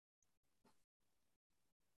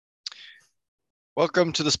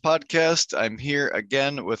Welcome to this podcast. I'm here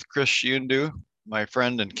again with Chris Shiundu, my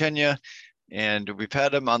friend in Kenya, and we've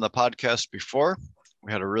had him on the podcast before.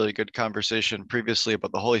 We had a really good conversation previously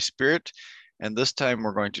about the Holy Spirit, and this time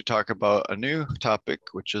we're going to talk about a new topic,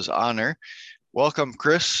 which is honor. Welcome,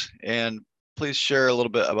 Chris, and please share a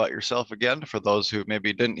little bit about yourself again for those who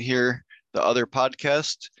maybe didn't hear the other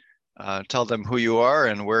podcast. Tell them who you are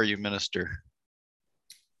and where you minister.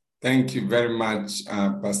 Thank you very much,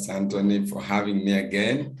 Pastor Anthony, for having me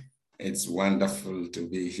again. It's wonderful to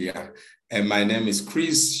be here. And my name is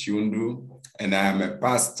Chris Shiundu, and I am a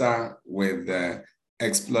pastor with the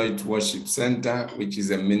Exploit Worship Center, which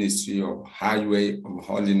is a ministry of Highway of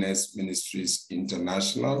Holiness Ministries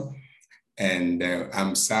International. And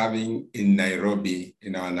I'm serving in Nairobi,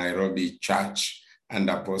 in our Nairobi church,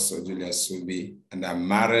 under Apostle Julius Subi. And I'm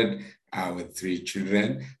married with 3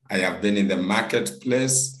 children. I have been in the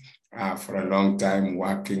marketplace for a long time,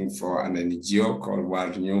 working for an NGO called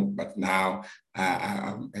World New, but now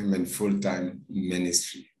I'm in full-time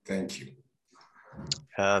ministry. Thank you.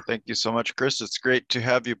 Thank you so much, Chris. It's great to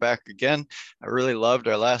have you back again. I really loved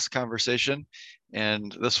our last conversation,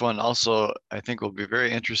 and this one also, I think, will be very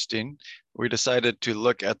interesting. We decided to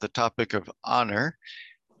look at the topic of honor,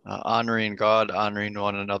 honoring God, honoring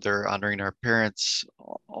one another, honoring our parents,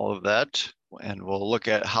 all of that, and we'll look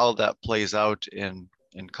at how that plays out in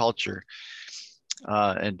culture,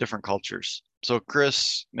 in different cultures. So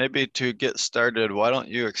Chris, maybe to get started, why don't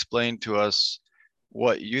you explain to us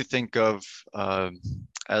what you think of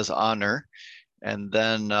as honor, and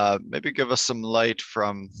then maybe give us some light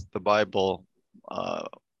from the Bible,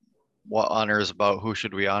 what honor is about, who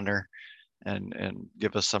should we honor, and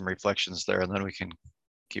give us some reflections there, and then we can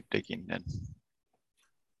keep digging in.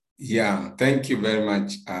 Yeah, thank you very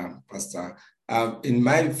much, Pastor. In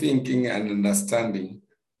my thinking and understanding,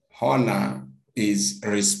 honor is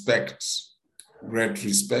respect, great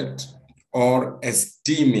respect, or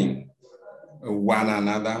esteeming one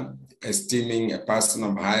another, esteeming a person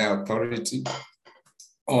of higher authority,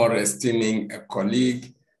 or esteeming a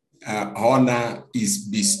colleague. Honor is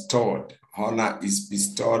bestowed. Honor is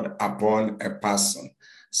bestowed upon a person.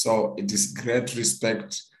 So it is great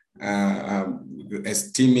respect,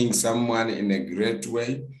 esteeming someone in a great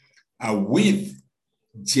way, with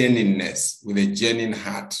genuineness, with a genuine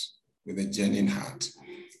heart,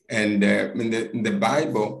 And in the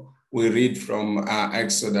Bible, we read from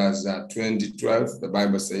Exodus 20:12. The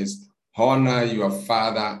Bible says, honor your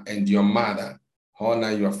father and your mother.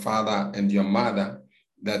 Honor your father and your mother,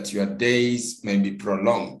 that your days may be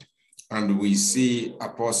prolonged. And we see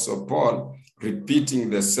Apostle Paul repeating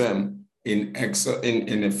the same in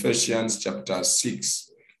Ephesians chapter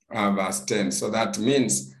 6, verse 10. So that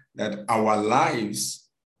means that our lives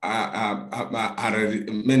the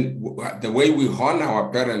way we honor our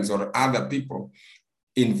parents or other people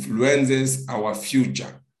influences our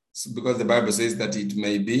future. So because the Bible says that it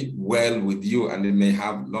may be well with you and it may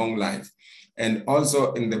have long life. And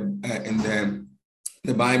also in the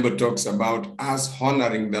Bible talks about us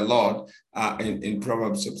honoring the Lord in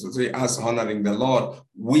Proverbs chapter 3, us honoring the Lord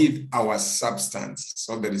with our substance.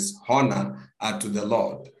 So there is honor to the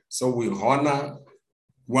Lord. So we honor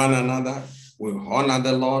one another, we honor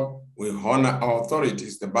the Lord, we honor our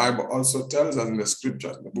authorities. The Bible also tells us in the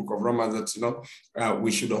scripture, the book of Romans, that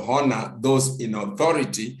we should honor those in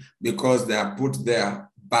authority because they are put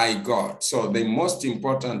there by God. So the most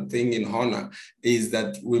important thing in honor is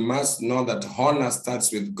that we must know that honor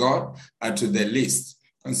starts with God to the least.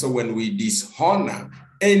 And so when we dishonor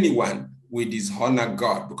anyone, we dishonor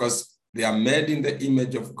God, because they are made in the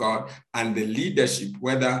image of God, and the leadership,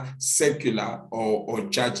 whether secular or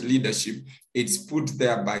church leadership, it's put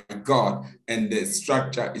there by God, and the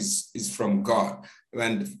structure is from God.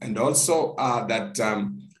 And also that,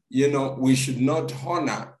 we should not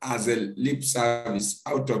honor as a lip service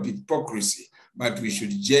out of hypocrisy, but we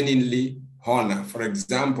should genuinely honor. For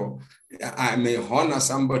example, I may honor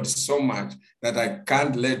somebody so much that I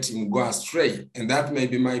can't let him go astray. And that may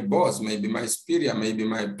be my boss, maybe my superior, maybe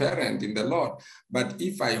my parent in the Lord. But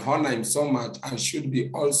if I honor him so much, I should be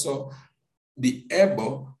also be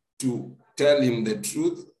able to tell him the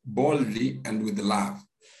truth boldly and with love.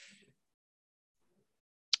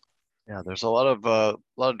 Yeah, there's a lot of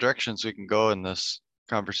directions we can go in this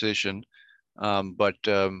conversation. But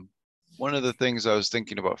one of the things I was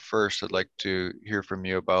thinking about first, I'd like to hear from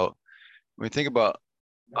you about, when we think about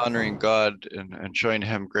honoring God and showing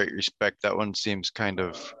him great respect, that one seems kind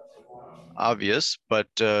of obvious. But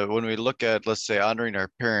when we look at, let's say, honoring our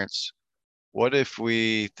parents, what if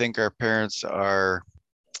we think our parents are,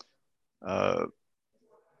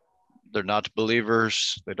 they're not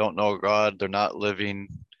believers, they don't know God, they're not living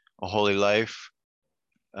a holy life?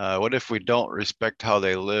 what if we don't respect how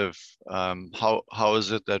they live? How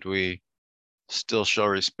is it that we still show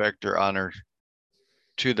respect or honor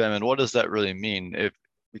to them, and what does that really mean? If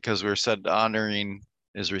because we're said honoring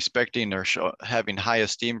is respecting or having high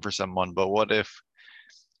esteem for someone, but what if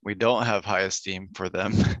we don't have high esteem for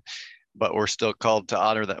them, but we're still called to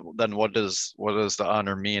honor them? Then what does the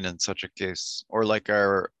honor mean in such a case? Or like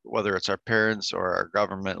whether it's our parents or our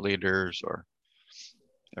government leaders, or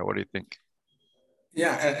what do you think?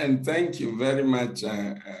 Yeah, and thank you very much,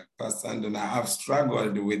 Pastor Andon. I've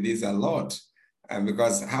struggled with this a lot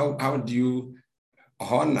because how do you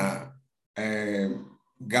honor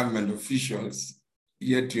government officials,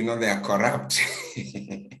 yet you know they are corrupt?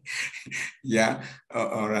 Yeah,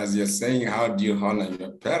 or as you're saying, how do you honor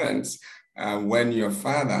your parents when your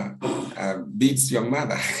father beats your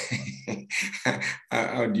mother?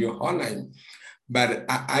 How do you honor him? But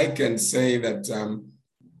I can say that,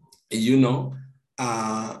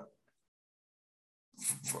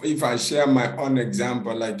 if I share my own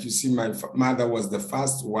example, like you see, my mother was the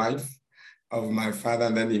first wife of my father,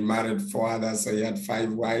 and then he married 4 others, so he had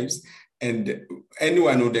 5 wives. And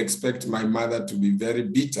anyone would expect my mother to be very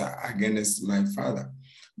bitter against my father.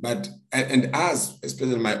 But, and us,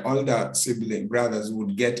 especially my older sibling brothers,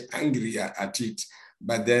 would get angry at it.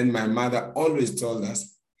 But then my mother always told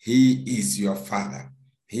us, he is your father.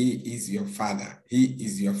 He is your father. He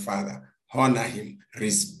is your father. Honor him,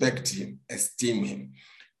 respect him, esteem him.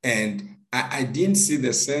 And I didn't see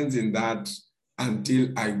the sense in that until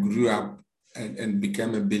I grew up and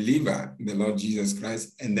became a believer in the Lord Jesus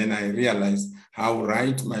Christ. And then I realized how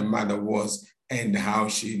right my mother was and how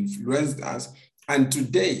she influenced us. And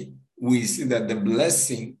today we see that the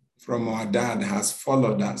blessing from our dad has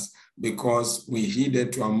followed us because we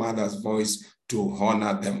heeded to our mother's voice to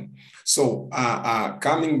honor them. So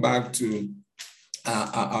coming back to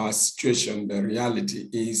our situation, the reality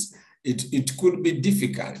is it could be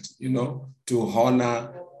difficult, to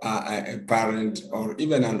honor a parent or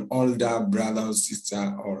even an older brother or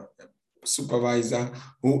sister or supervisor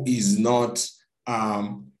who is not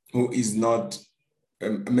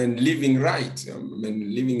living right,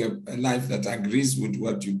 living a life that agrees with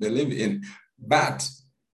what you believe in. But,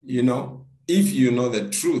 if you know the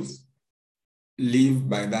truth, live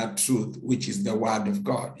by that truth, which is the word of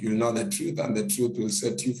God. You know the truth, and the truth will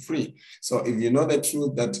set you free. So if you know the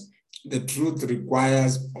truth, that the truth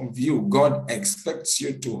requires of you, God expects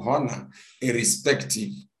you to honor irrespective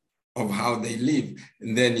of how they live.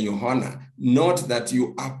 And then you honor, not that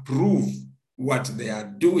you approve what they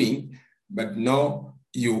are doing, but no,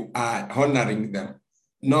 you are honoring them,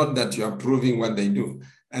 not that you're approving what they do.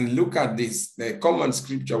 And look at this, the common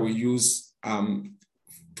scripture we use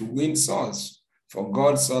to win souls. For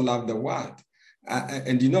God so loved the world.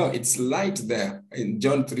 And it's light there in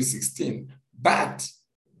John 3:16. But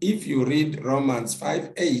if you read Romans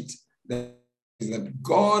 5:8, that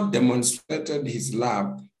God demonstrated his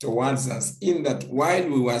love towards us in that while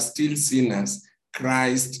we were still sinners,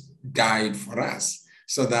 Christ died for us.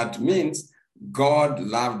 So that means God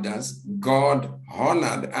loved us, God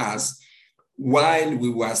honored us while we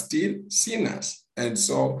were still sinners. And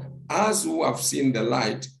so as who have seen the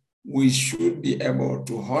light, we should be able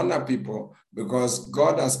to honor people because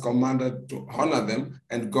God has commanded to honor them,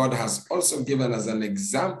 and God has also given us an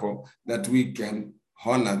example that we can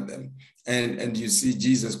honor them. And you see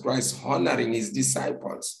Jesus Christ honoring his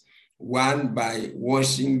disciples, one by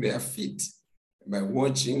washing their feet,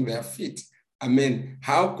 I mean,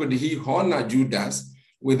 how could he honor Judas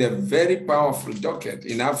with a very powerful docket?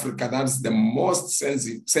 In Africa, that's the most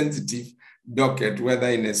sensitive docket, whether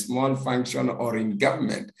in a small function or in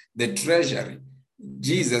government, the treasury.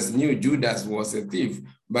 Jesus knew Judas was a thief,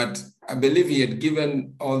 but I believe he had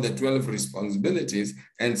given all the 12 responsibilities.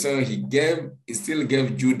 And so he still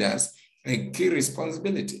gave Judas a key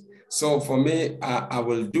responsibility. So for me, I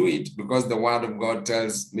will do it because the word of God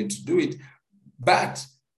tells me to do it. But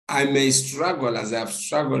I may struggle as I've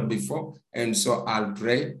struggled before. And so I'll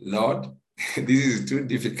pray, Lord, this is too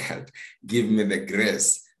difficult. Give me the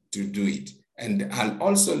grace to do it. And I'll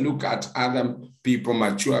also look at other people,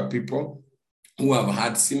 mature people who have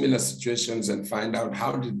had similar situations and find out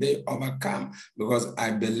how did they overcome, because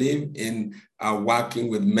I believe in working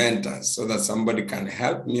with mentors so that somebody can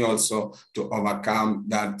help me also to overcome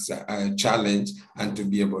that challenge and to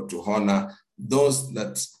be able to honor those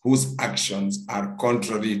whose actions are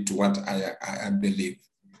contrary to what I believe.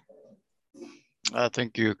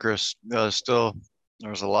 Thank you, Chris. Still,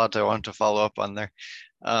 there's a lot I want to follow up on there.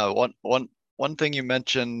 One thing you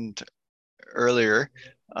mentioned earlier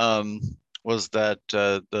was that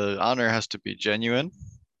the honor has to be genuine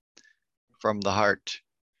from the heart.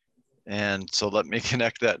 And so let me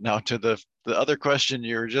connect that now to the other question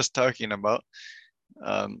you were just talking about.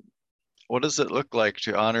 What does it look like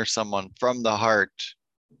to honor someone from the heart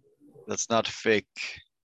that's not fake?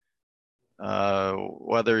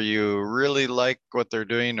 Whether you really like what they're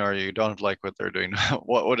doing or you don't like what they're doing,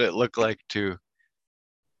 what would it look like to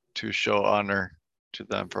show honor to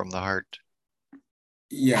them from the heart?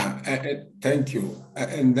 Yeah, thank you.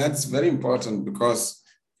 And that's very important because,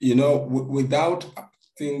 you know, without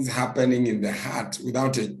things happening in the heart,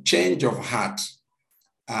 without a change of heart,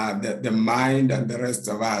 the mind and the rest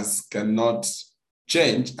of us cannot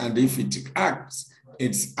change. And if it acts,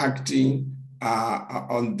 it's acting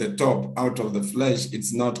on the top, out of the flesh.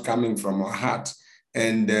 It's not coming from our heart.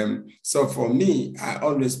 And so for me, I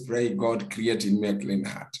always pray, God, create in me a clean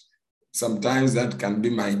heart. Sometimes that can be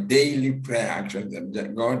my daily prayer, actually,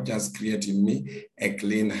 that God just create in me a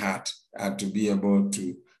clean heart to be able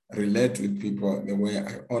to relate with people the way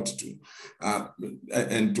I ought to,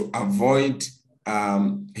 and to avoid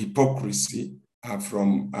hypocrisy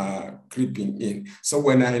from creeping in. So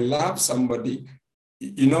when I love somebody,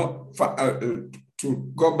 you know,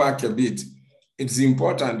 to go back a bit, it's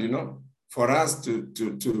important, you know, for us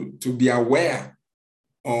to be aware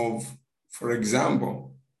of, for example,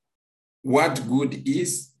 what good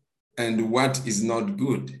is and what is not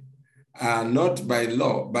good. Not by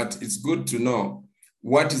law, but it's good to know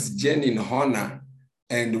what is genuine honor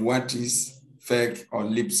and what is fake or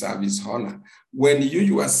lip service honor. When you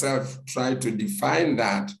yourself try to define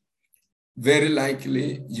that, very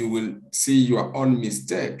likely you will see your own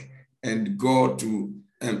mistake and go to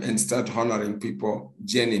and start honoring people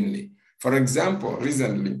genuinely. For example,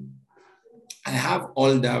 recently, I have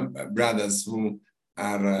older brothers who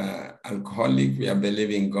are alcoholic. We are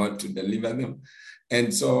believing God to deliver them.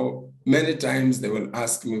 And so many times they will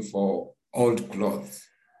ask me for old clothes.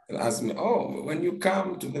 They'll ask me, oh, when you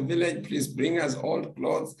come to the village, please bring us old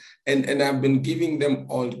clothes. And I've been giving them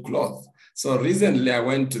old clothes. So recently I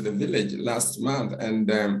went to the village last month,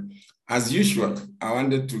 and as usual, I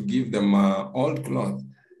wanted to give them old clothes,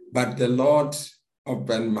 but the Lord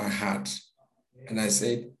opened my heart and I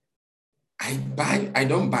said, I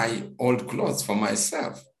don't buy old clothes for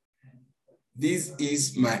myself. This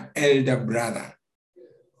is my elder brother.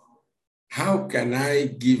 How can I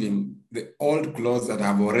give him the old clothes that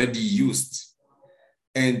I've already used?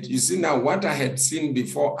 And you see now what I had seen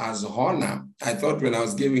before as honor, I thought when I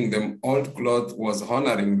was giving them old clothes was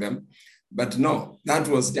honoring them, but no, that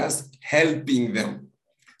was just helping them.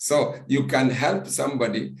 So you can help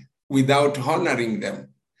somebody without honoring them.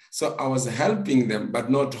 So I was helping them, but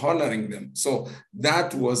not honoring them. So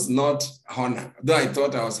that was not honor. Though I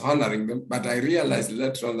thought I was honoring them, but I realized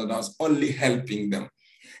later on that I was only helping them.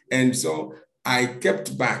 And so I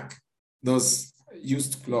kept back those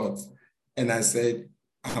used clothes and I said,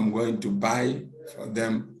 I'm going to buy for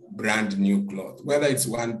them brand new clothes, whether it's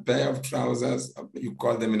one pair of trousers, you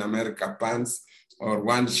call them in America pants, or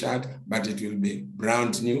one shirt, but it will be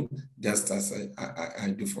brand new, just as I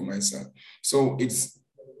do for myself. So it's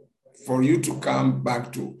for you to come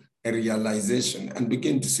back to a realization and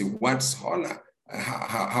begin to see what's honor.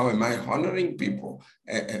 How am I honoring people?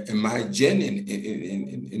 Am I genuine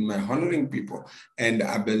in my honoring people? And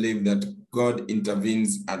I believe that God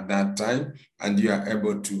intervenes at that time and you are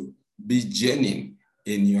able to be genuine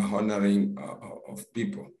in your honoring of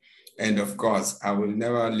people. And of course, I will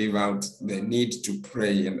never leave out the need to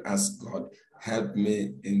pray and ask God, help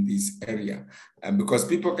me in this area. And because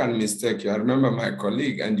people can mistake you. I remember my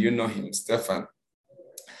colleague, and you know him, Stefan.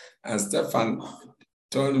 And Stefan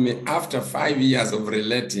told me after 5 years of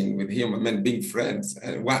relating with him, I mean, being friends,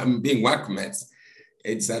 being workmates,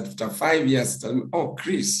 it's after 5 years, he told me, oh,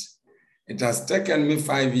 Chris, it has taken me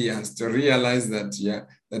 5 years to realize that,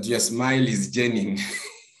 that your smile is genuine.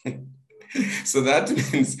 So that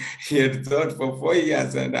means he had thought for 4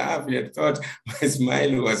 years and a half, he had thought my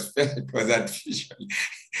smile was fake, was artificial.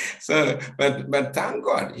 So, but thank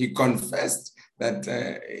God, he confessed that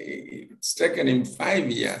it's taken him 5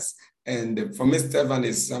 years. And for me, Stefan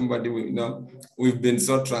is somebody we know, we've been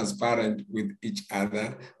so transparent with each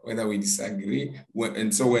other, whether we disagree.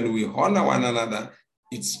 And so when we honor one another,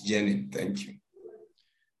 it's genuine. Thank you.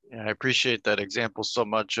 Yeah, I appreciate that example so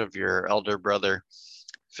much of your elder brother.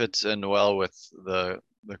 Fits in well with the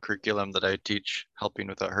curriculum that I teach, Helping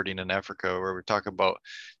Without Hurting in Africa, where we talk about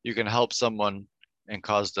you can help someone and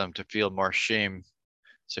cause them to feel more shame.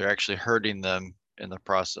 So you're actually hurting them in the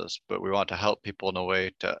process, but we want to help people in a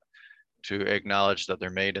way to acknowledge that they're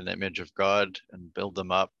made in the image of God and build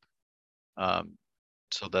them up,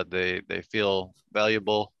 so that they feel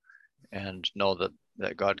valuable and know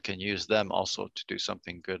that God can use them also to do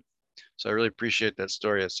something good. So I really appreciate that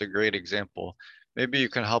story. It's a great example. Maybe you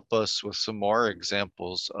can help us with some more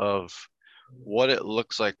examples of what it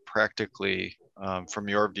looks like practically from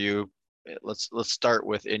your view. Let's start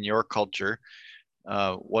with in your culture.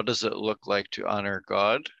 What does it look like to honor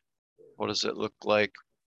God? What does it look like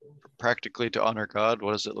practically to honor God?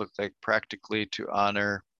 What does it look like practically to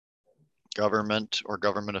honor government or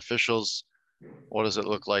government officials? What does it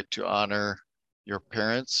look like to honor your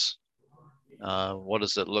parents? What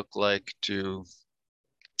does it look like to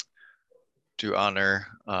honor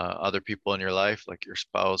other people in your life, like your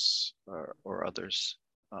spouse or others?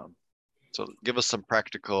 So give us some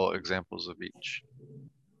practical examples of each.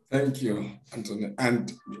 Thank you, Anthony.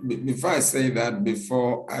 And before I say that,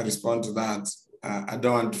 before I respond to that, I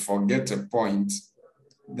don't want to forget a point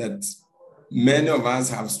that many of us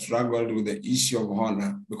have struggled with the issue of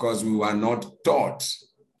honor because we were not taught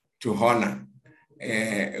to honor.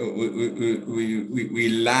 We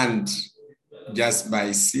learned just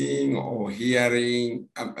by seeing or hearing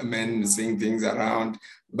men saying things around.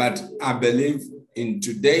 But I believe in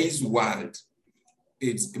today's world,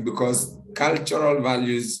 it's because cultural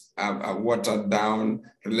values are watered down,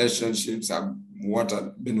 relationships have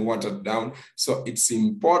been watered down. So it's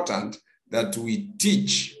important that we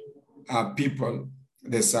teach our people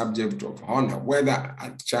the subject of honor, whether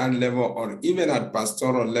at child level or even at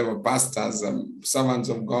pastoral level. Pastors and servants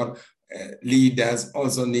of God, leaders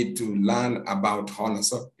also need to learn about honor.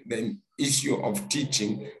 So the issue of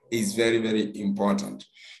teaching is very, very important.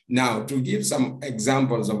 Now, to give some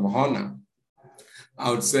examples of honor, I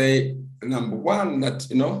would say, number one, that,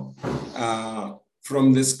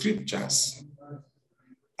 from the scriptures,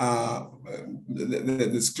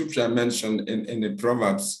 the scripture mentioned in the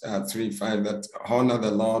Proverbs 3:5 that honor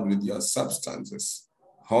the Lord with your substances.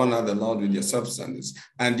 Honor the Lord with your substances.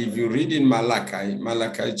 And if you read in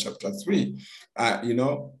Malachi chapter 3,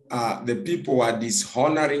 the people were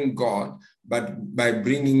dishonoring God, but by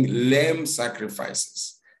bringing lame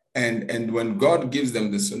sacrifices. And when God gives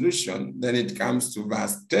them the solution, then it comes to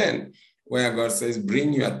verse 10, where God says,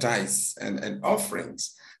 bring your tithes and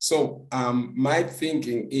offerings. So my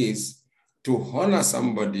thinking is to honor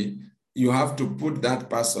somebody, you have to put that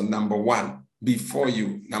person, number one, before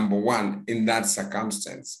you, number one, in that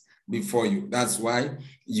circumstance, before you. That's why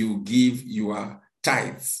you give your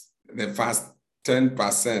tithes, the first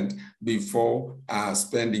 10% before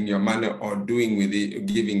spending your money or doing with it,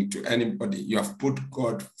 giving to anybody. You have put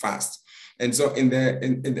God first. And so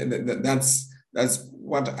that's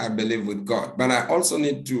what I believe with God. But I also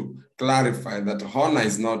need to clarify that honor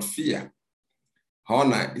is not fear.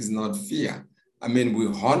 Honor is not fear. I mean, we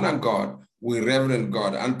honor God, we reverend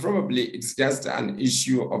God, and probably it's just an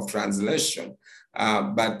issue of translation.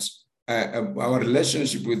 But our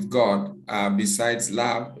relationship with God, besides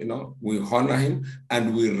love, we honor him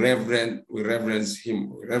and we reverence him,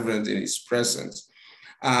 we reverence in his presence.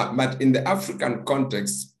 But in the African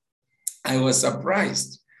context, I was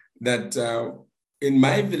surprised that in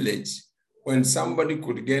my village, when somebody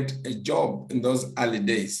could get a job in those early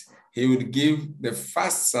days, he would give the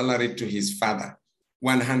first salary to his father,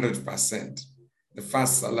 100%. The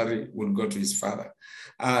first salary would go to his father.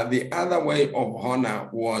 The other way of honor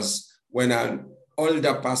was when an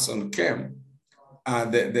older person came,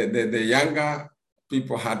 the younger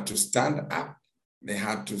people had to stand up. They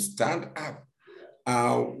had to stand up.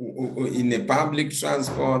 In a public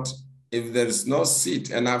transport, if there is no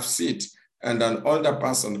enough seat, and an older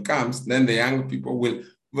person comes, then the young people will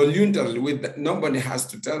voluntarily, nobody has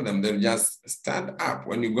to tell them, they'll just stand up.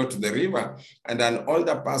 When you go to the river and an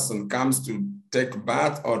older person comes to take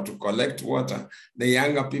bath or to collect water, the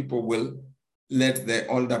younger people will let the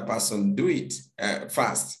older person do it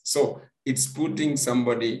first. So it's putting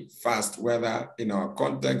somebody first, whether in our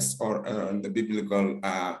context or in the biblical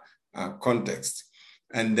context.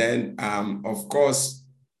 And then, of course,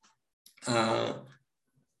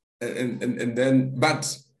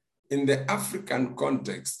 but in the African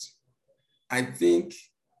context, I think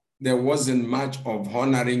there wasn't much of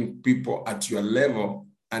honoring people at your level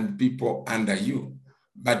and people under you.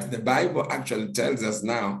 But the Bible actually tells us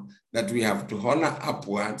now that we have to honor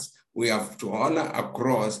upwards, we have to honor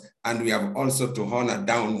across, and we have also to honor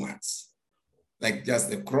downwards, like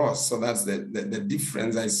just the cross. So that's the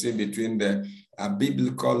difference I see between the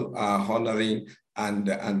biblical honoring and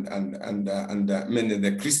many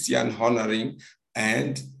the Christian honoring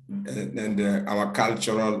and our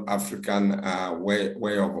cultural African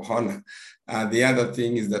way of honor. The other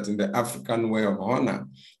thing is that in the African way of honor,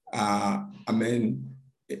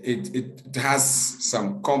 it has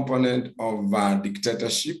some component of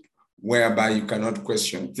dictatorship whereby you cannot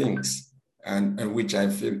question things. and which I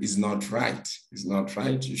feel is not right. It's not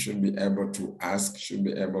right. You should be able to ask, should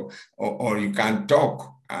be able, or you can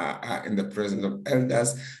talk in the presence of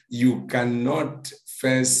elders. You cannot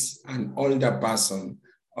face an older person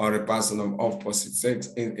or a person of opposite sex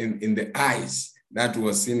in the eyes. That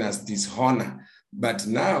was seen as dishonor. But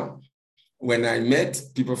now, when I met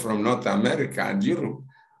people from North America and Europe,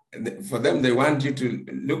 for them, they want you to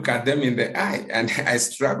look at them in the eye. And I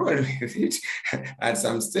struggled with it at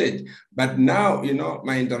some stage. But now, you know,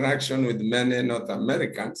 my interaction with many North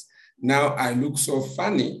Americans, now I look so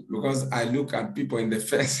funny because I look at people in the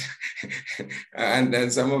face. And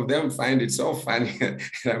then some of them find it so funny.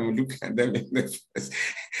 I'm looking at them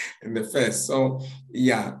in the face. So,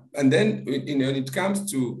 yeah. And then, you know, when it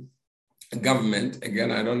comes to government,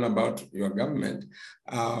 again, I don't know about your government,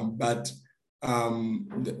 but the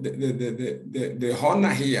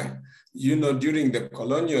honor here, you know, during the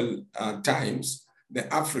colonial times,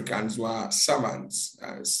 the Africans were servants,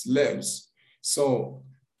 slaves. So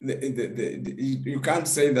you can't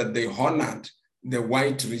say that they honored the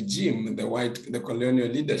white regime, the colonial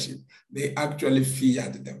leadership. They actually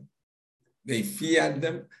feared them. They feared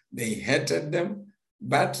them, they hated them,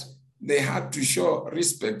 but they had to show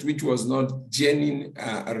respect, which was not genuine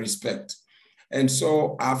respect. And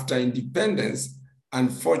so after independence,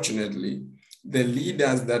 unfortunately, the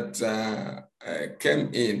leaders that came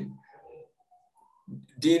in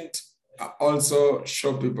didn't also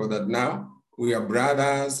show people that now we are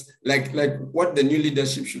brothers. Like what the new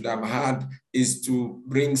leadership should have had is to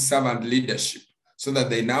bring servant leadership so that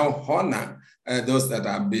they now honor those that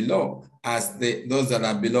are below, as those that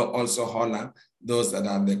are below also honor those that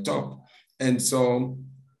are at the top. And so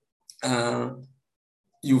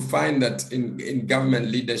you find that in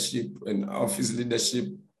government leadership, in office leadership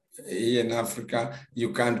here in Africa,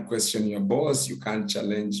 you can't question your boss, you can't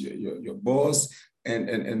challenge your boss,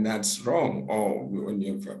 and that's wrong. Or when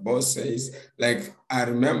your boss says, like, I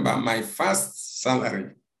remember my first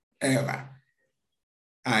salary ever,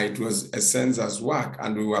 it was a census work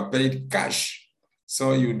and we were paid cash.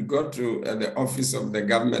 So you'd go to the office of the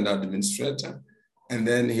government administrator, and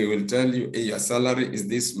then he will tell you, hey, your salary is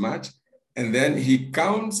this much. And then he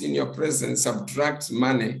counts in your presence, subtracts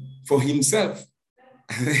money for himself.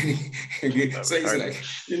 So it's like,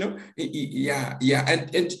 you know, yeah.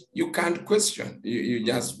 And you can't question. You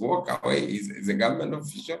just walk away. He's a government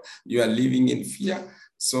official. You are living in fear.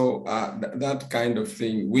 So that kind of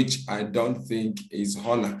thing, which I don't think is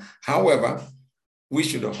honor. However, we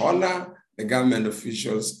should honor the government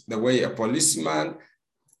officials the way a policeman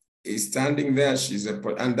is standing there.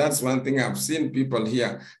 And that's one thing I've seen people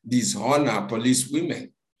here dishonor police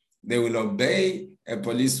women. They will obey a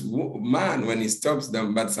police man when he stops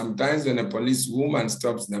them, but sometimes when a police woman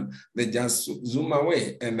stops them, they just zoom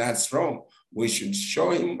away, and that's wrong. We should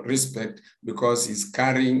show him respect because he's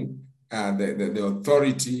carrying the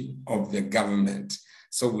authority of the government.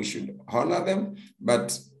 So we should honor them,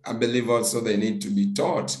 but I believe also they need to be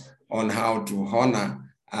taught on how to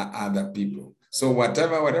honor other people. So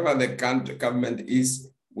whatever the government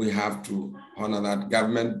is, we have to honor that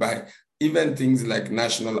government by even things like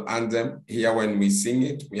national anthem. Here, when we sing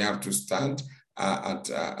it, we have to stand at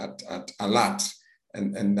alert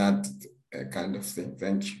and that kind of thing.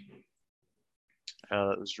 Thank you.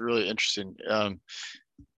 That was really interesting. I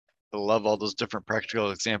love all those different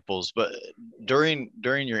practical examples. But during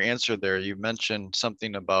your answer there, you mentioned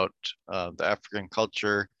something about the African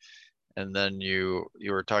culture, and then you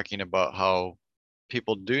were talking about how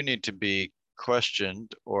people do need to be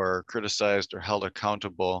questioned or criticized or held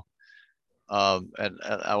accountable. And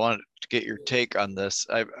I wanted to get your take on this.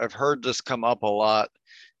 I've heard this come up a lot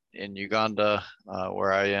in Uganda,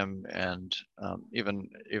 where I am, and even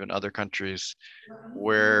other countries,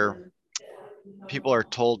 where people are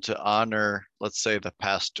told to honor, let's say, the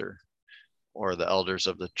pastor or the elders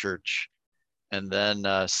of the church, and then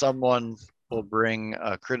someone will bring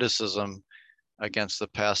criticism against the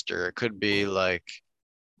pastor. It could be like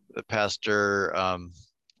the pastor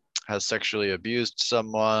has sexually abused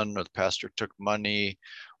someone, or the pastor took money,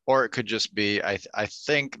 or it could just be, I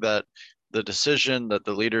think that the decision that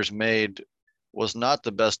the leaders made was not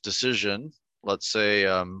the best decision. Let's say,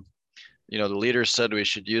 you know, the leaders said we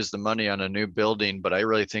should use the money on a new building, but I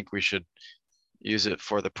really think we should use it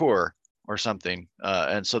for the poor or something.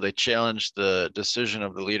 And so they challenge the decision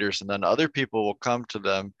of the leaders, and then other people will come to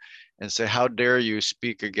them and say, how dare you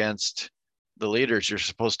speak against the leaders? You're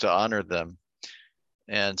supposed to honor them.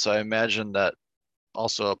 And so I imagine that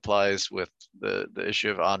also applies with the issue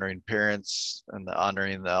of honoring parents and the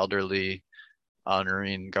honoring the elderly,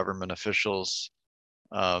 honoring government officials.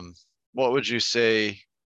 What would you say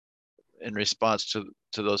in response to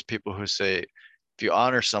to those people who say, if you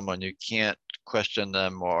honor someone, you can't question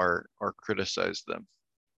them or criticize them?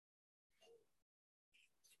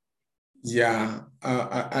 Yeah,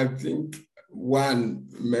 I think one,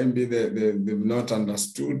 maybe they've not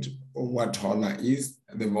understood what honor is.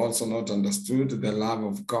 They've also not understood the love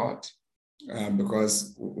of God,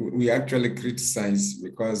 because we actually criticize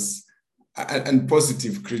because, and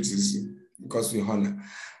positive criticism because we honor.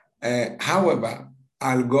 However,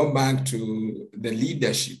 I'll go back to the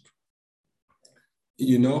leadership.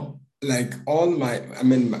 You know, like all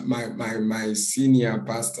my senior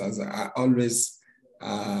pastors, I always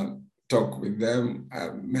talk with them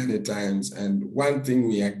many times. And one thing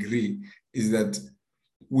we agree is that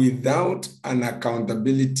without an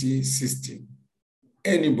accountability system,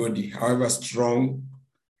 anybody, however strong,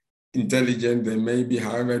 intelligent they may be,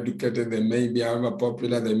 however educated they may be, however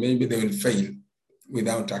popular they may be, they will fail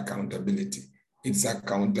without accountability. It's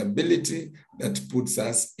accountability that puts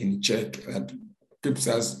us in check, that keeps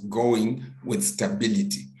us going with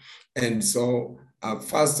stability. And so,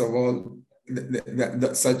 first of all,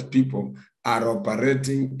 such people are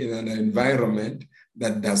operating in an environment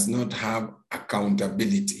that does not have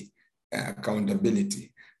accountability.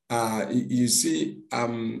 You see,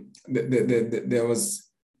 there was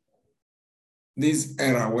this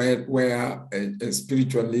era where a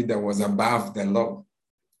spiritual leader was above the law.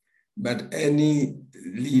 But any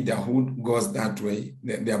leader who goes that way,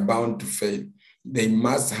 they are bound to fail. They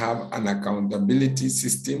must have an accountability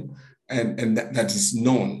system and that is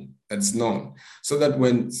known. That's known. So that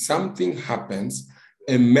when something happens,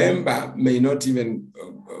 a member may not even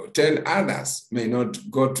tell others, may not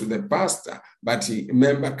go to the pastor, but a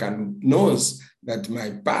member knows that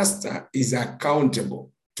my pastor is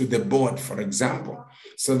accountable to the board, for example.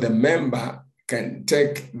 So the member can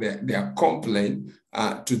take their complaint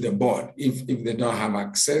to the board if they don't have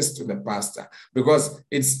access to the pastor. Because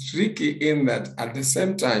it's tricky in that at the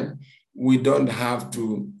same time, we don't have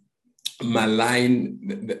to malign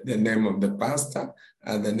the name of the pastor,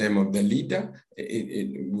 the name of the leader.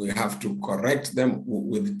 We have to correct them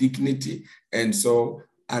with dignity. And so,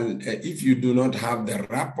 and if you do not have the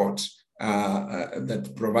rapport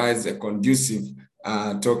that provides a conducive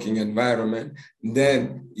talking environment,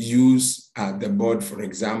 then use the board, for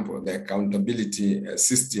example, the accountability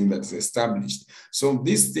system that's established. So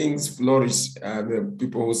these things flourish. The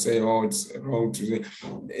people who say, oh, it's wrong to say,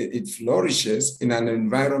 it flourishes in an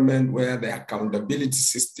environment where the accountability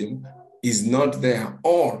system is not there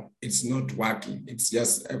or it's not working. It's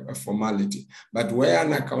just a formality. But where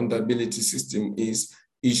an accountability system is,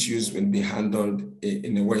 issues will be handled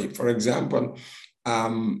in a way. For example,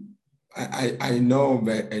 I know of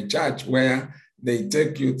a church where they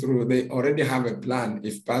take you through, they already have a plan.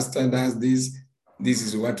 If pastor does this, this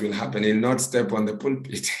is what will happen. He'll not step on the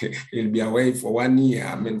pulpit. He'll be away for 1 year.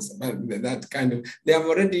 I mean, that kind of, they have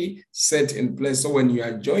already set in place. So when you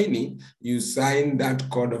are joining, you sign that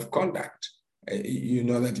code of conduct. You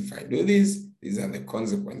know that if I do this, these are the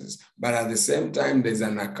consequences. But at the same time, there's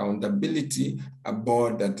an accountability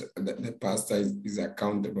board that the pastor is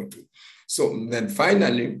accountable to. So then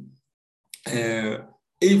finally,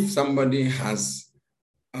 if somebody has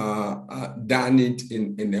done it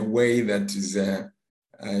in a way that is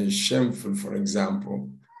shameful, for example,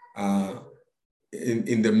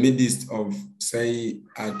 in the midst of, say,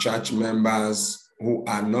 church members who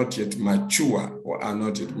are not yet mature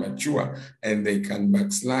and they can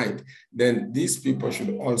backslide, then these people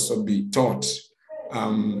should also be taught.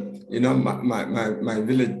 You know, my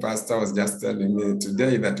village pastor was just telling me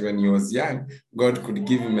today that when he was young, God could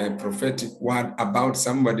give him a prophetic word about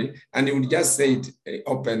somebody, and he would just say it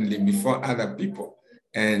openly before other people.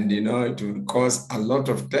 And, you know, it would cause a lot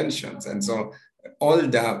of tensions. And so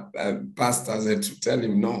older pastors had to tell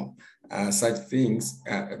him, no, such things,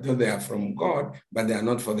 though they are from God, but they are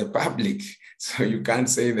not for the public. So you can't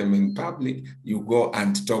say them in public. You go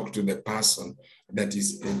and talk to the person that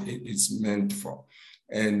it's meant for.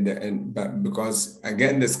 But because,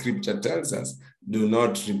 again, the scripture tells us, do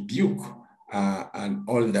not rebuke an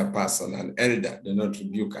older person, an elder. Do not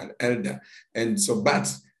rebuke an elder. And so,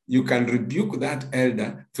 but you can rebuke that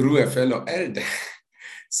elder through a fellow elder.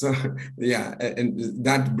 So, yeah, and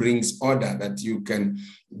that brings order, that you can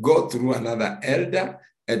go through another elder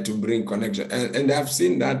to bring connection. And I've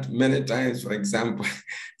seen that many times, for example.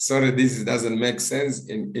 Sorry, this doesn't make sense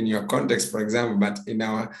in your context, for example, but in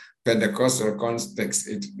our Pentecostal context,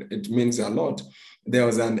 it means a lot. There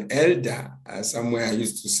was an elder somewhere I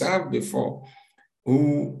used to serve before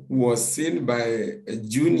who was seen by a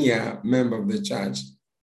junior member of the church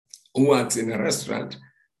who works in a restaurant.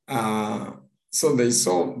 So they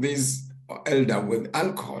saw this elder with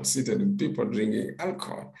alcohol, seated with people drinking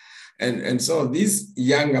alcohol. And so this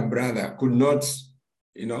younger brother could not,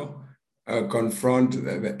 confront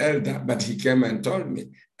the elder, but he came and told me.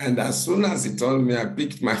 And as soon as he told me, I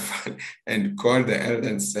picked my phone and called the elder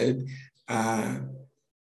and said,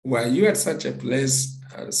 were you at such a place,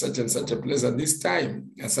 such and such a place at this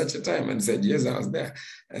time, at such a time? And he said, yes, I was there.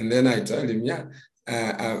 And then I told him, yeah,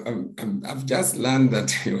 I've just learned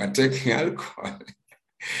that you are taking alcohol.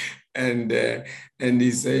 And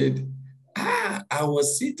he said, I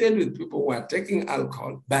was seated with people who were taking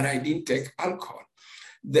alcohol, but I didn't take alcohol.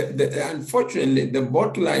 Unfortunately, the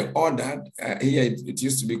bottle I ordered, here it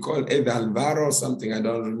used to be called either Alvaro or something, I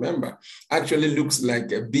don't remember, actually looks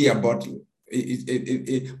like a beer bottle.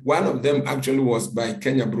 One of them actually was by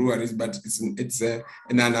Kenya Breweries, but it's an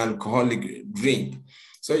alcoholic drink.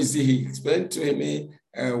 So you see, he explained to me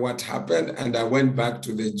what happened, and I went back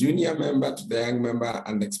to the junior member, to the young member,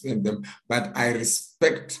 and explained them. But I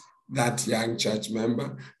respect that young church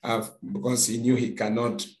member because he knew he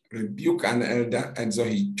cannot rebuke an elder, and so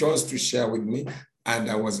he chose to share with me,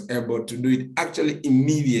 and I was able to do it actually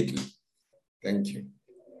immediately. Thank you.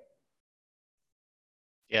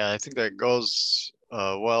 Yeah, I think that goes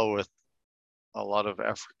well with a lot of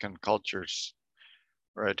African cultures,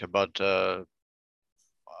 right? About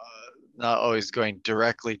not always going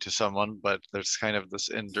directly to someone, but there's kind of this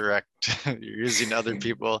indirect, you're using other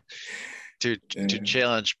people to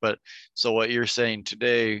challenge. But so what you're saying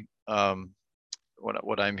today,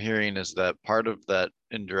 what I'm hearing is that part of that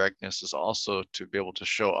indirectness is also to be able to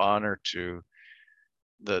show honor to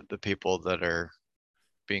the people that are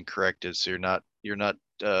being corrected. So you're not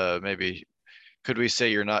maybe, could we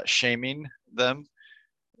say you're not shaming them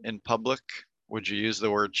in public? Would you use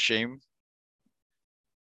the word shame?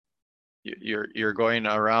 You're going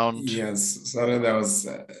around. Yes, sorry, that was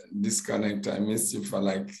disconnect. I missed you for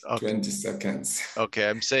like 20 seconds. Okay,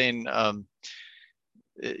 I'm saying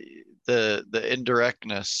the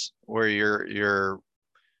indirectness where you're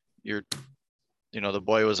the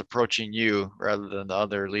boy was approaching you rather than the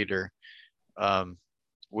other leader.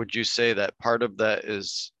 Would you say that part of that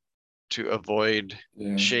is to avoid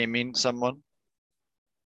shaming someone?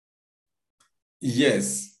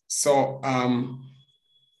 Yes. So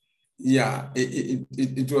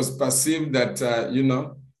it was perceived that a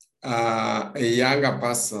younger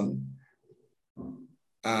person,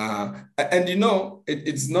 and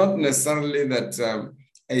it's not necessarily that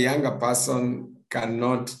a younger person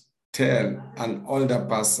cannot tell an older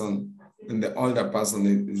person and the older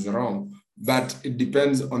person is wrong, but it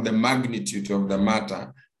depends on the magnitude of the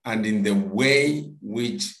matter and in the way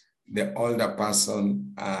which the older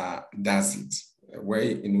person does it, the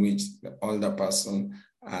way in which the older person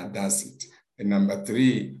does it. And number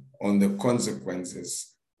three, on the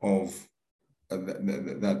consequences of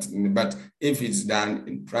that. But if it's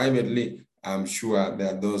done privately, I'm sure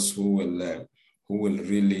there are those who will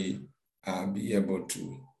really be able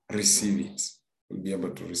to receive it. Will be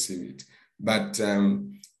able to receive it. But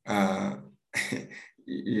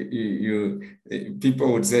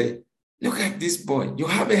people would say, "Look at this boy. You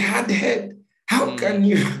have a hard head. How can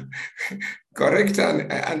you correct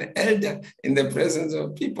an elder in the presence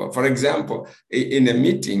of people?" For example, in a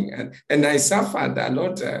meeting, and I suffered a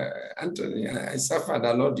lot, Anthony, I suffered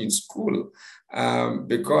a lot in school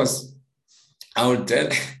because I'll tell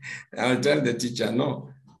the teacher, "No,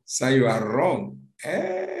 sir, you are wrong."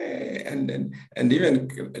 And even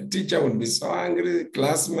a teacher would be so angry,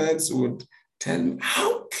 classmates would tell me,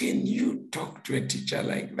 "How can you talk to a teacher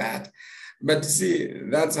like that?" But see,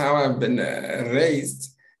 that's how I've been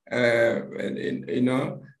raised, to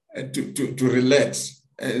relate.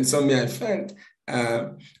 And so I felt,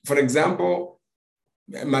 for example,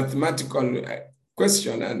 a mathematical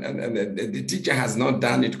question and the teacher has not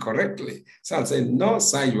done it correctly. So I'll say, "No,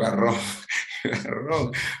 sir, you are wrong." You are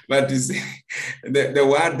wrong. But you see, the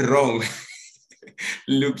word wrong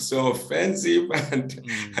looks so offensive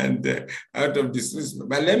and out of disrespect.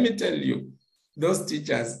 But let me tell you, those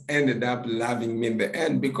teachers ended up loving me in the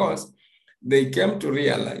end because they came to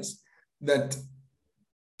realize that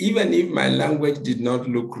even if my language did not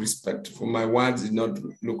look respectful, my words did not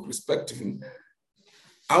look respectful,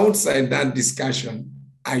 outside that discussion,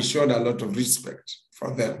 I showed a lot of respect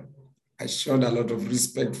for them. I showed a lot of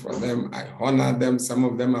respect for them. I honored them. Some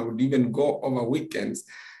of them, I would even go over weekends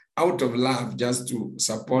out of love just to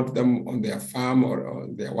support them on their farm or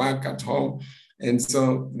on their work at home. And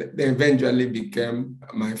so they eventually became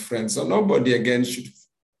my friends. So nobody again should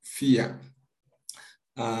fear,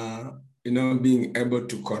 being able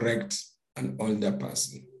to correct an older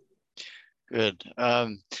person. Good.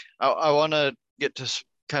 I want to get to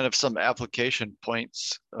kind of some application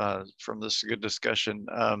points from this good discussion.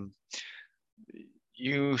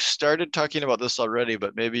 You started talking about this already,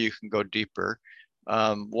 but maybe you can go deeper.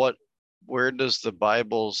 Where does the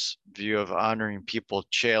Bible's view of honoring people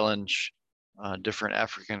challenge different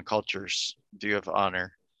African cultures' view of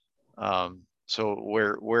honor? So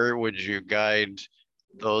where would you guide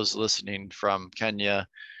those listening from Kenya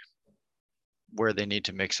where they need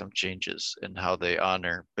to make some changes in how they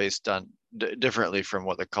honor based on differently from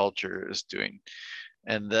what the culture is doing?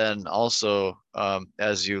 And then also,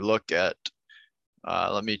 as you look at,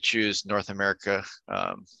 let me choose North America,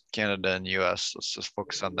 Canada and US, let's just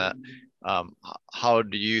focus on that. How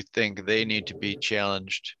do you think they need to be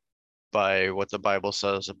challenged by what the Bible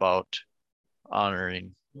says about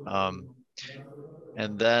honoring?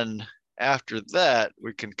 And then after that,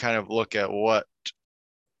 we can kind of look at what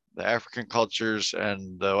the African cultures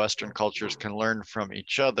and the Western cultures can learn from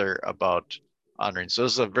each other about honoring. So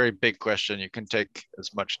this is a very big question. You can take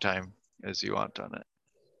as much time as you want on it.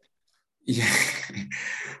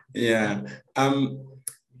 Yeah.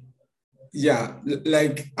 Yeah.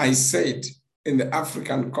 Like I said, in the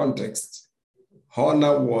African context,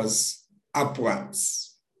 honor was upwards.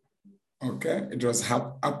 Okay, it was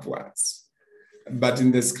upwards. But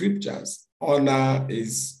in the scriptures, honor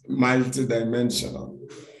is multidimensional.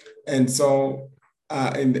 And so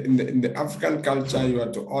in the African culture, you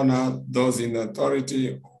are to honor those in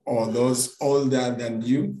authority or those older than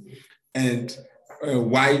you. And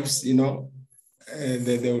wives, they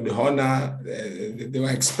would honor, they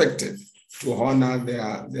were expected to honor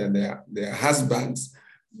their husbands,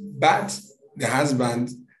 but the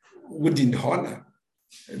husbands wouldn't honor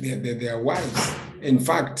their wives. In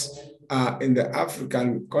fact, in the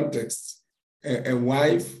African context, a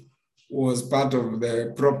wife was part of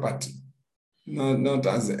the property, not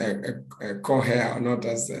as a co-heir, not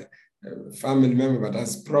as a family member, but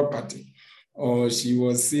as property. Or she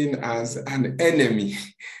was seen as an enemy,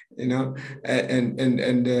 and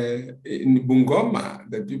in Bungoma,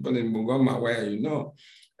 the people in Bungoma, where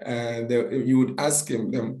you would ask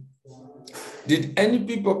them, did any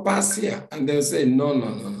people pass here? And they'll say, no,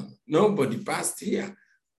 nobody passed here.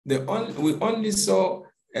 We only saw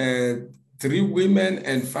 3 women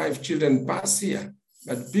and 5 children pass here,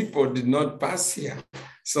 but people did not pass here.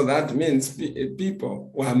 So that means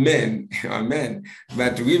people were men,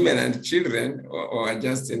 but women and children are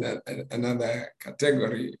just in another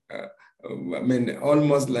category.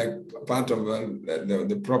 Almost like part of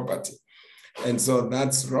the property. And so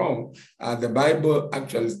that's wrong. The Bible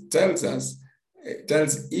actually tells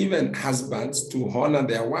even husbands to honor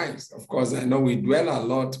their wives. Of course, I know we dwell a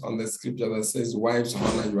lot on the scripture that says, wives,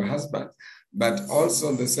 honor your husbands. But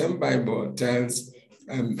also the same Bible tells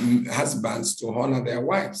husbands to honor their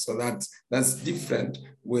wives. So that's different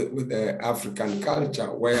with the African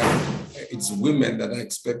culture, where it's women that are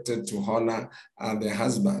expected to honor their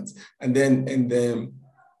husbands. And then in the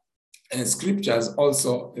scriptures,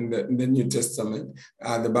 also in the New Testament,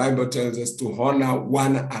 the Bible tells us to honor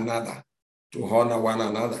one another,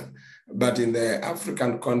 But in the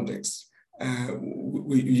African context,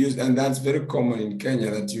 we use, and that's very common in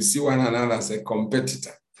Kenya, that you see one another as a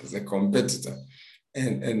competitor.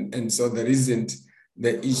 And so there isn't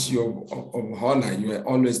the issue of honor. You are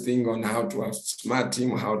always thinking on how to outsmart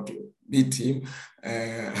him, how to beat him,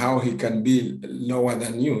 how he can be lower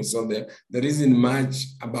than you. So there isn't much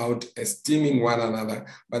about esteeming one another,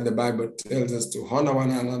 but the Bible tells us to honor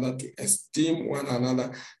one another, to esteem one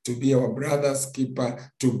another, to be our brother's keeper,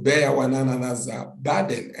 to bear one another's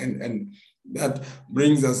burden. And that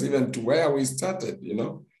brings us even to where we started,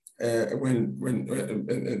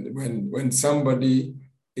 when somebody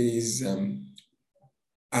is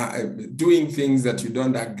doing things that you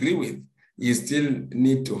don't agree with, you still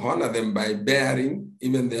need to honor them by bearing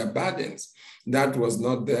even their burdens. That was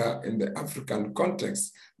not there in the African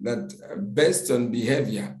context, that based on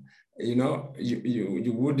behavior,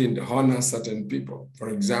 you wouldn't honor certain people. For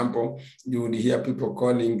example, you would hear people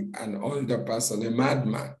calling an older person a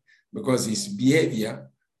madman because his behavior,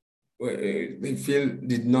 they feel,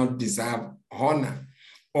 did not deserve honor.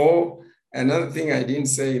 Or another thing I didn't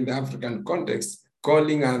say in the African context,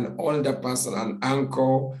 calling an older person an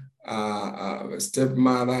uncle,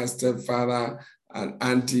 stepmother, stepfather, an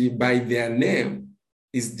auntie by their name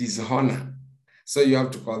is dishonor. So you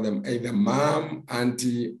have to call them either mom,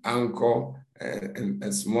 auntie, uncle,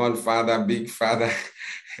 and small father, big father.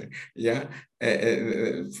 Yeah.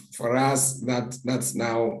 For us, that's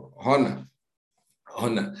now honor.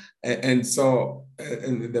 And so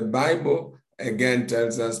the Bible again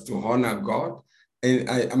tells us to honor God. And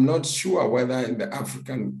I'm not sure whether in the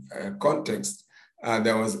African context,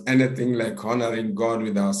 there was anything like honoring God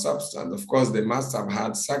with our substance. Of course, they must have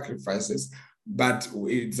had sacrifices, but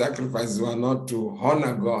sacrifices were not to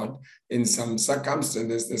honor God. In some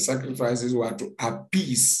circumstances, the sacrifices were to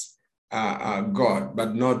appease God,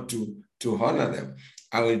 but not to honor them.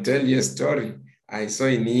 I will tell you a story I saw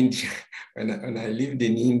in India when I lived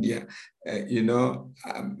in India.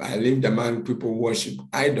 I lived among people who worship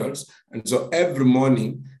idols, and so every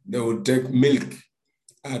morning they would take milk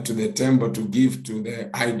to the temple to give to the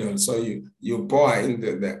idol. So you pour in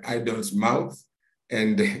the idol's mouth,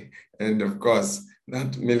 and of course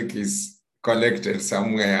that milk is collected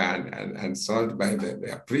somewhere and sold by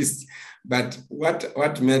the priest. But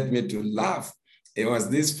what made me to laugh, it was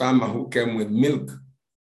this farmer who came with milk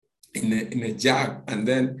in a jug, and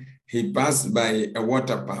then he passed by a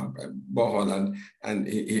water pump, a borehole, and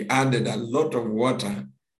he added a lot of water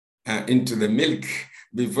into the milk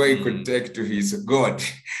before he could take to his God.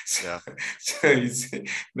 So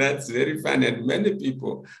that's very funny. And many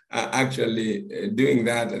people are actually doing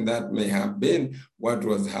that, and that may have been what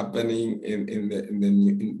was happening in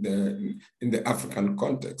the African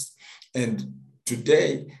context. And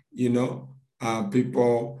today,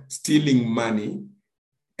 people stealing money,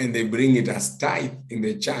 and they bring it as tithe in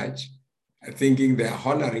the church, thinking they're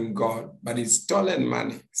honoring God, but it's stolen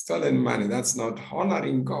money. Stolen money, that's not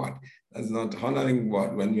honoring God. That's not honoring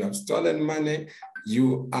God. When you have stolen money,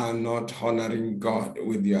 you are not honoring God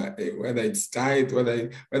with your, whether it's tithe, whether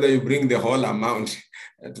you bring the whole amount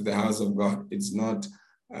to the house of God, it's not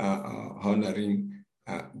honoring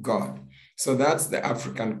God. So that's the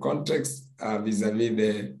African context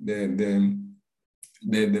vis-a-vis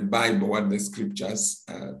the Bible, what the scriptures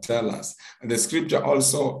tell us. And the scripture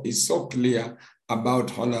also is so clear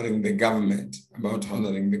about honoring the government,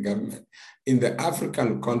 In the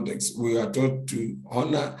African context, we are taught to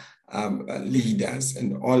honor leaders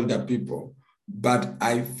and older people, but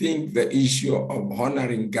I think the issue of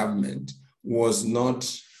honoring government was not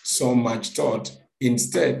so much taught.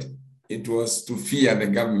 Instead, it was to fear the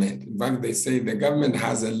government. In fact, they say the government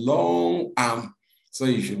has a long arm, so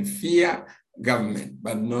you should fear government,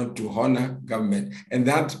 but not to honor government. And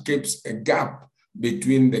that keeps a gap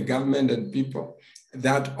between the government and people.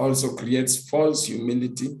 That also creates false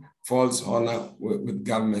humility, false honor with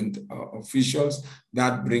government officials.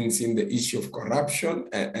 That brings in the issue of corruption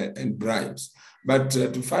and bribes. But to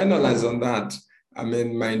finalize on that, I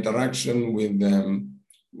mean, my interaction with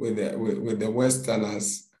the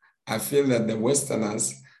Westerners, I feel that the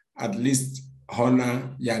Westerners at least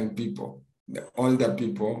honor young people. The older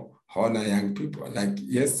people honor young people. Like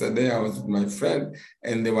yesterday, I was with my friend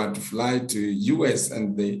and they were to fly to US,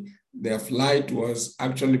 and their flight was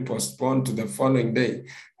actually postponed to the following day.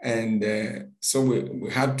 And so we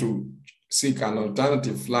had to seek an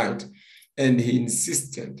alternative flight, and he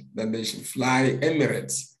insisted that they should fly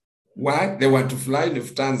Emirates. Why? They were to fly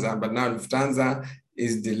Lufthansa, but now Lufthansa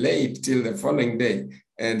is delayed till the following day.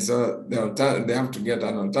 And so they have to get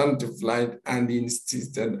an alternative flight, and he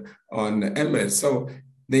insisted on Emirates. So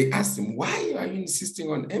they asked him, why are you insisting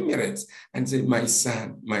on Emirates? And said, my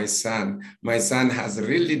son has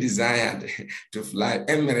really desired to fly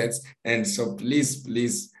Emirates. And so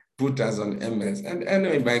please put us on Emirates. And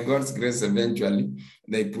anyway, by God's grace, eventually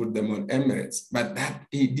they put them on Emirates. But that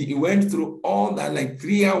he went through all that, like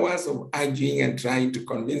 3 hours of arguing and trying to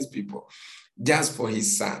convince people just for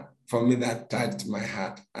his son. For me, that touched my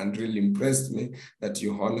heart and really impressed me that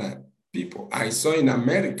you honor people. I saw in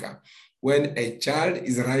America, when a child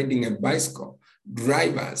is riding a bicycle,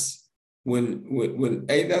 drivers will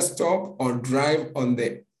either stop or drive on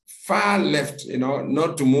the far left,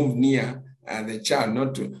 not to move near the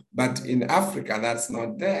child, but in Africa, that's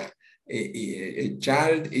not there. A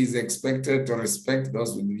child is expected to respect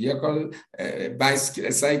those with vehicles.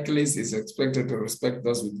 A cyclist is expected to respect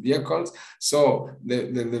those with vehicles. So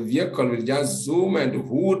the vehicle will just zoom and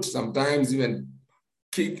hoot, sometimes even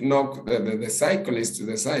knock the cyclist to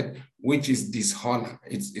the side, which is dishonor.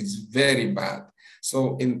 It's very bad.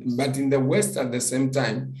 So, but in the West at the same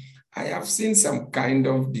time, I have seen some kind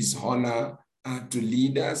of dishonor to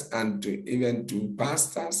leaders and even to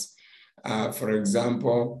pastors. For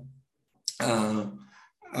example,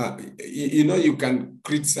 you can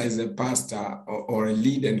criticize a pastor or a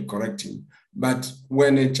leader and correct him. But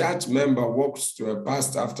when a church member walks to a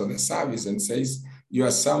pastor after the service and says,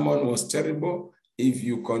 your sermon was terrible, if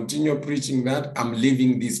you continue preaching that, I'm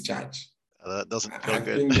leaving this church. That doesn't feel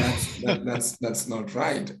good. I think that's not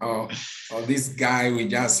right. Or this guy, we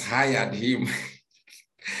just hired him.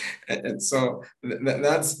 And so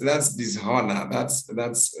that's dishonor. That's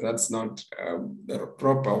not the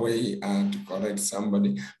proper way to correct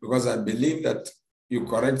somebody, because I believe that you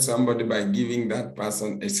correct somebody by giving that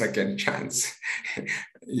person a second chance.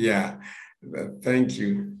 Yeah, thank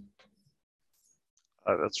you.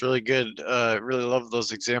 That's really good. Really love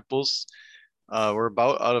those examples. We're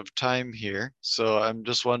about out of time here, so I'm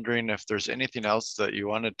just wondering if there's anything else that you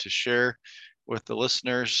wanted to share with the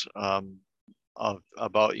listeners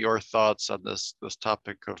about your thoughts on this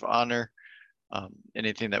topic of honor.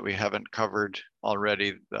 Anything that we haven't covered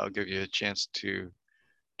already, I'll give you a chance to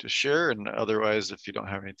share, and otherwise, if you don't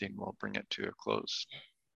have anything, we'll bring it to a close.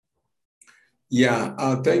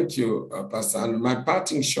 Yeah, thank you, Pastor. And my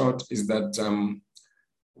parting shot is that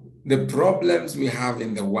the problems we have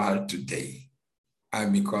in the world today are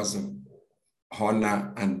because of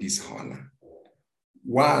honor and dishonor.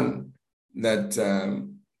 One, that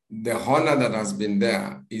the honor that has been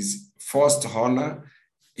there is forced honor,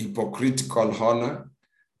 hypocritical honor,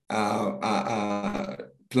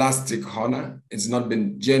 plastic honor. It's not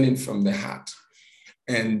been genuine from the heart.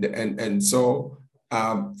 And so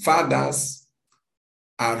fathers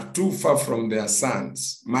are too far from their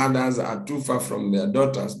sons. Mothers are too far from their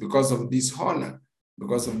daughters because of dishonor.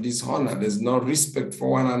 Because of dishonor, there's no respect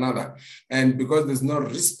for one another. And because there's no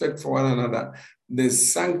respect for one another, the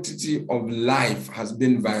sanctity of life has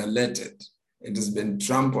been violated. It has been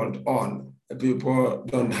trampled on. People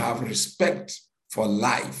don't have respect for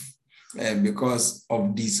life because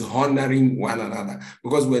of dishonoring one another.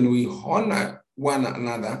 Because when we honor one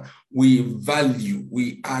another, we value,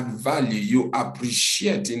 we add value, you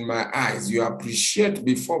appreciate in my eyes, you appreciate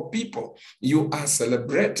before people, you are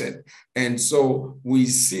celebrated. And so we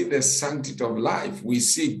see the sanctity of life, we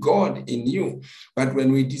see God in you. But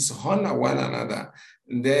when we dishonor one another,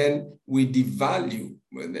 then we devalue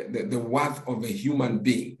the worth of a human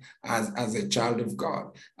being as a child of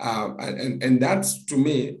God. And that's, to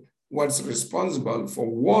me, what's responsible for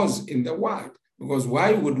wars in the world. Because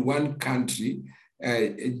why would one country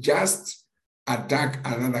just attack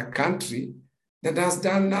another country that has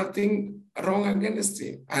done nothing wrong against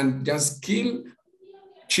it and just kill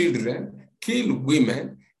children, kill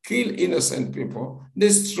women, kill innocent people,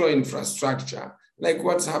 destroy infrastructure, like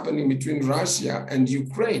what's happening between Russia and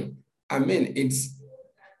Ukraine? I mean, it's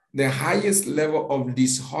the highest level of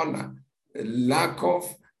dishonor, lack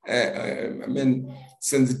of,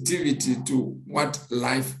 sensitivity to what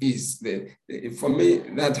life is. For me,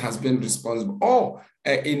 that has been responsible. Or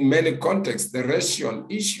in many contexts, the racial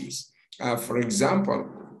issues. For example,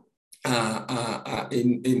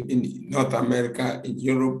 in North America, in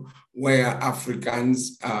Europe, where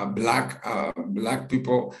Africans, black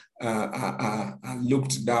people are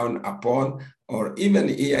looked down upon, or even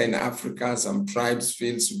here in Africa, some tribes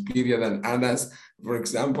feel superior than others. For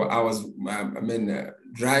example, I was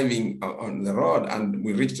driving on the road and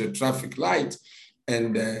we reached a traffic light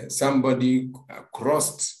and somebody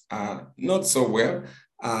crossed not so well.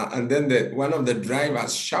 And then one of the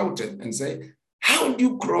drivers shouted and said, "How do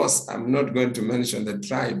you cross?" I'm not going to mention the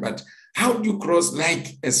tribe, but how do you cross like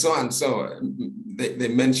a so-and-so? They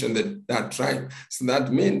mentioned that tribe. So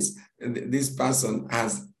that means this person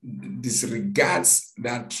disregards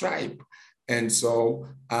that tribe. And so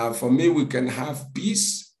for me, we can have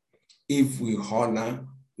peace if we honor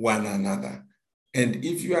one another. And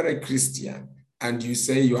if you are a Christian and you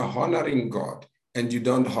say you are honoring God and you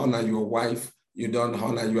don't honor your wife, you don't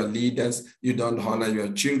honor your leaders, you don't honor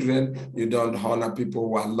your children, you don't honor people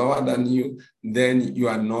who are lower than you, then you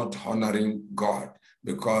are not honoring God,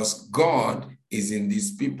 because God is in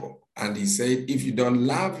these people. And he said, if you don't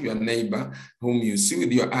love your neighbor whom you see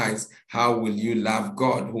with your eyes, how will you love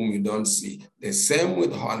God whom you don't see? The same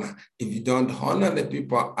with honor. If you don't honor the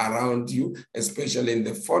people around you, especially in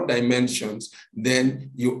the 4 dimensions,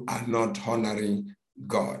 then you are not honoring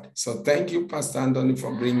God. So thank you, Pastor Anthony,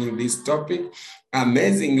 for bringing this topic.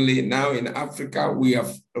 Amazingly, now in Africa, we are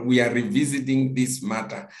revisiting this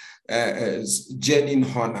matter. Genuine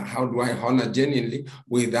honor. How do I honor genuinely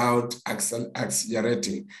without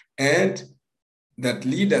accelerating? And that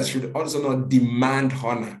leaders should also not demand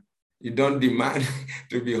honor. You don't demand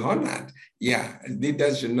to be honored. Yeah,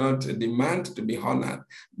 leaders should not demand to be honored,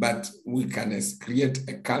 but we can create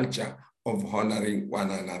a culture of honoring one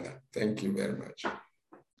another. Thank you very much.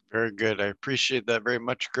 Very good. I appreciate that very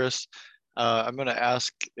much, Chris. I'm going to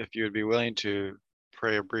ask if you would be willing to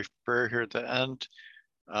pray a brief prayer here at the end.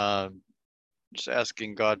 Just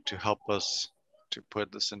asking God to help us to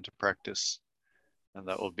put this into practice. And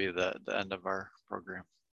that will be the end of our program.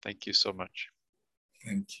 Thank you so much.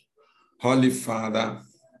 Thank you. Holy Father,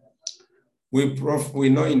 we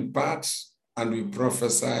know in part and we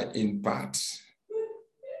prophesy in part.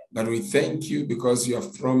 But we thank you because you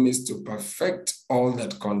have promised to perfect all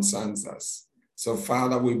that concerns us. So,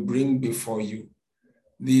 Father, we bring before you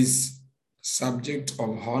this subject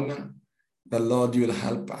of honor, the Lord, you will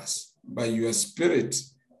help us. By your Spirit,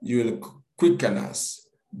 you will quicken us.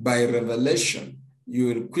 By revelation, you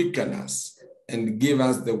will quicken us and give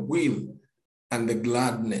us the will and the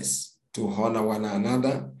gladness to honor one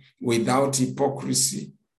another without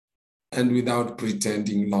hypocrisy and without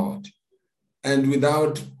pretending, Lord, and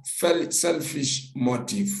without selfish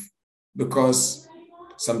motive, because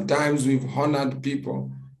sometimes we've honored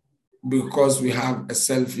people because we have a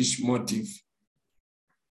selfish motive.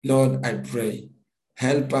 Lord, I pray,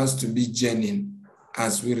 help us to be genuine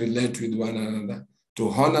as we relate with one another, to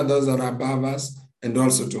honor those that are above us and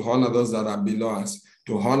also to honor those that are below us,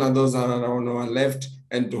 to honor those that are on our left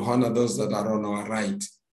and to honor those that are on our right.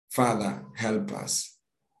 Father, help us.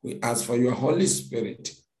 We ask for your Holy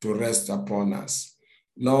Spirit to rest upon us.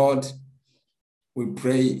 Lord, we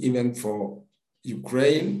pray even for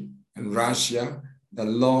Ukraine and Russia, the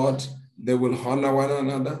Lord, they will honor one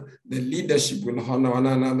another, the leadership will honor one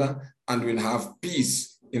another, and will have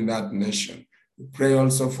peace in that nation. We pray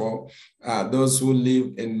also for those who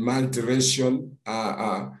live in multiracial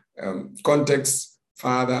contexts.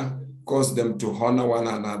 Father, cause them to honor one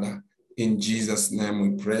another. In Jesus' name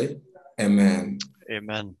we pray. Amen.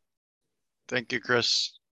 Amen. Thank you,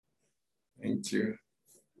 Chris. Thank you.